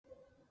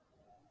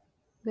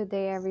Good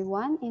day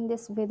everyone. In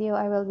this video,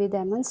 I will be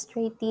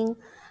demonstrating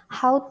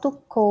how to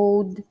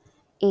code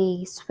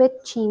a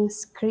switching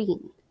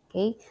screen.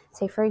 Okay,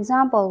 say for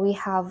example, we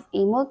have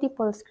a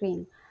multiple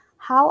screen.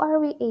 How are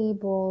we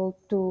able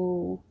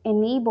to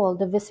enable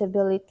the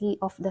visibility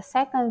of the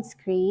second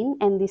screen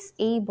and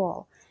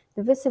disable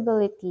the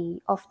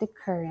visibility of the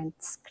current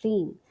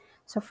screen?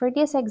 So for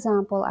this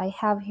example, I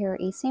have here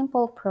a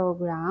simple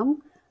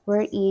program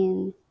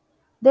wherein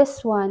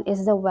this one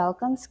is the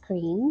welcome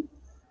screen,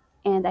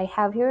 and I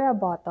have here a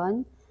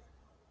button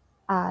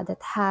that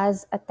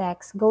has a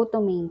text go to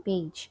main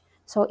page.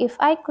 So if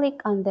I click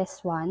on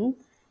this one,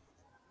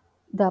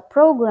 the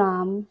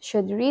program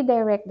should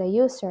redirect the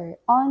user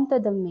onto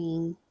the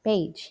main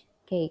page.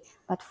 Okay,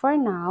 but for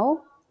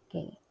now,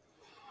 okay,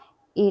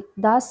 it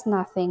does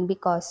nothing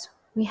because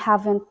we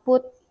haven't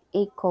put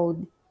a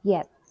code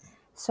yet.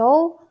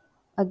 So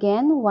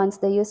again, once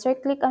the user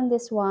click on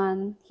this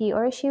one, he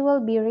or she will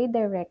be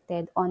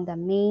redirected on the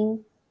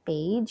main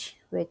page,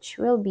 which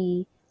will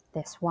be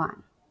this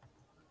one.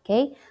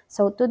 Okay,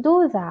 so to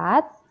do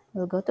that,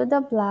 we'll go to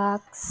the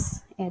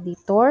blocks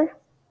editor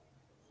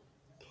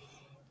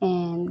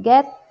and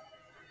get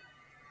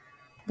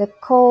the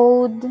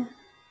code,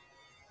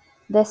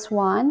 this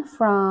one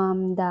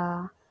from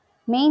the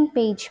main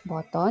page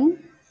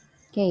button.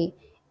 Okay,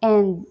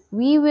 and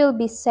we will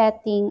be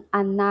setting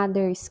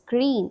another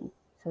screen.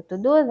 So to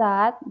do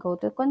that, go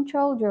to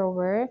control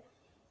drawer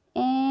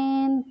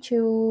and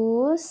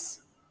choose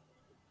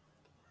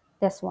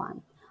this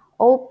one.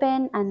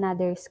 Open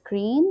another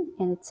screen,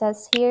 and it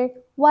says here,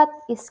 what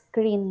is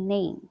screen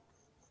name?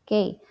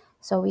 Okay,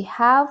 so we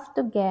have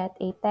to get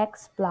a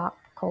text block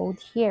code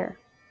here,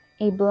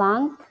 a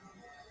blank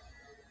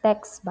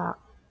text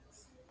box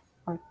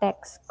or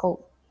text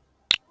code.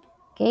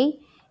 Okay,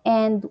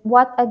 and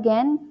what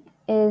again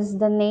is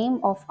the name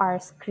of our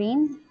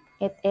screen?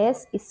 It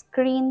is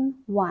screen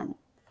 1.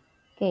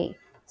 Okay,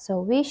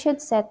 so we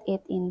should set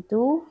it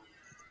into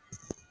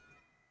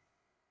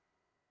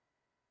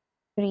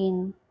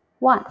screen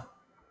 1.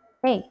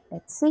 Okay,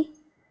 let's see.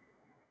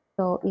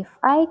 So if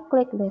I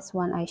click this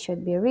one, I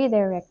should be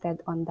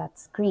redirected on that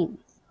screen.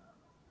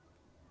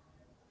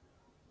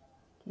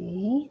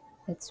 Okay,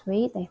 let's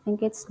wait. I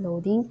think it's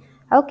loading.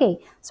 Okay,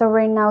 so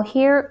we're now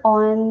here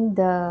on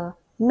the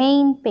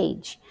main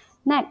page.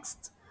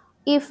 Next,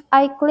 if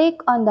I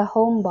click on the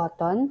home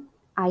button,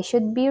 I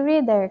should be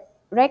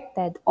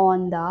redirected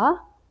on the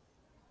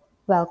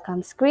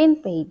welcome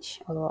screen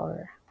page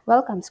or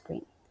welcome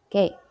screen.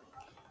 Okay,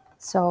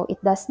 so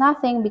it does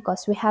nothing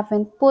because we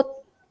haven't put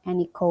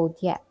any code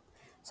yet.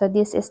 So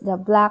this is the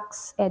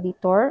blocks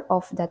editor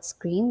of that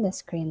screen, the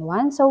screen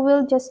 1. So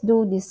we'll just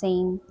do the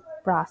same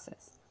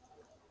process.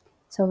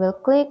 So we'll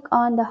click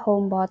on the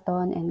home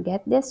button and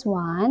get this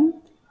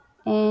one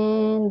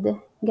and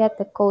get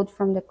the code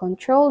from the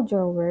control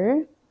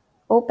drawer.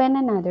 Open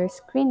another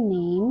screen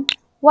name.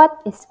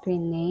 What is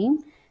screen name?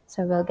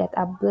 So we'll get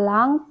a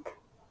blank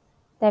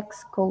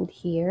text code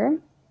here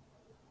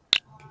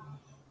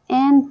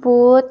and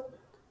put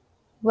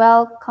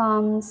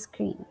welcome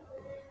screen.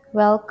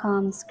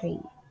 Welcome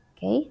screen.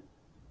 Okay.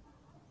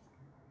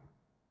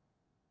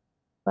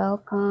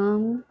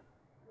 Welcome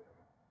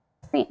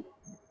screen.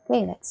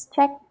 Okay, let's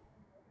check.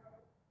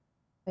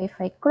 So if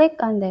I click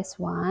on this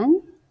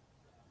one,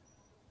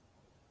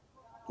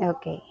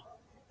 okay,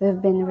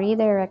 we've been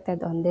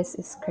redirected on this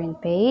screen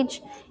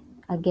page.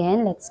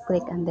 Again, let's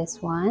click on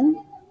this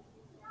one.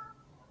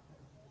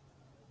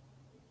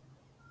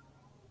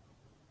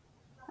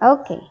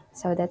 Okay,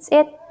 so that's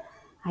it.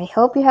 I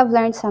hope you have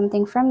learned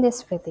something from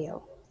this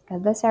video.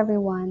 God bless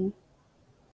everyone.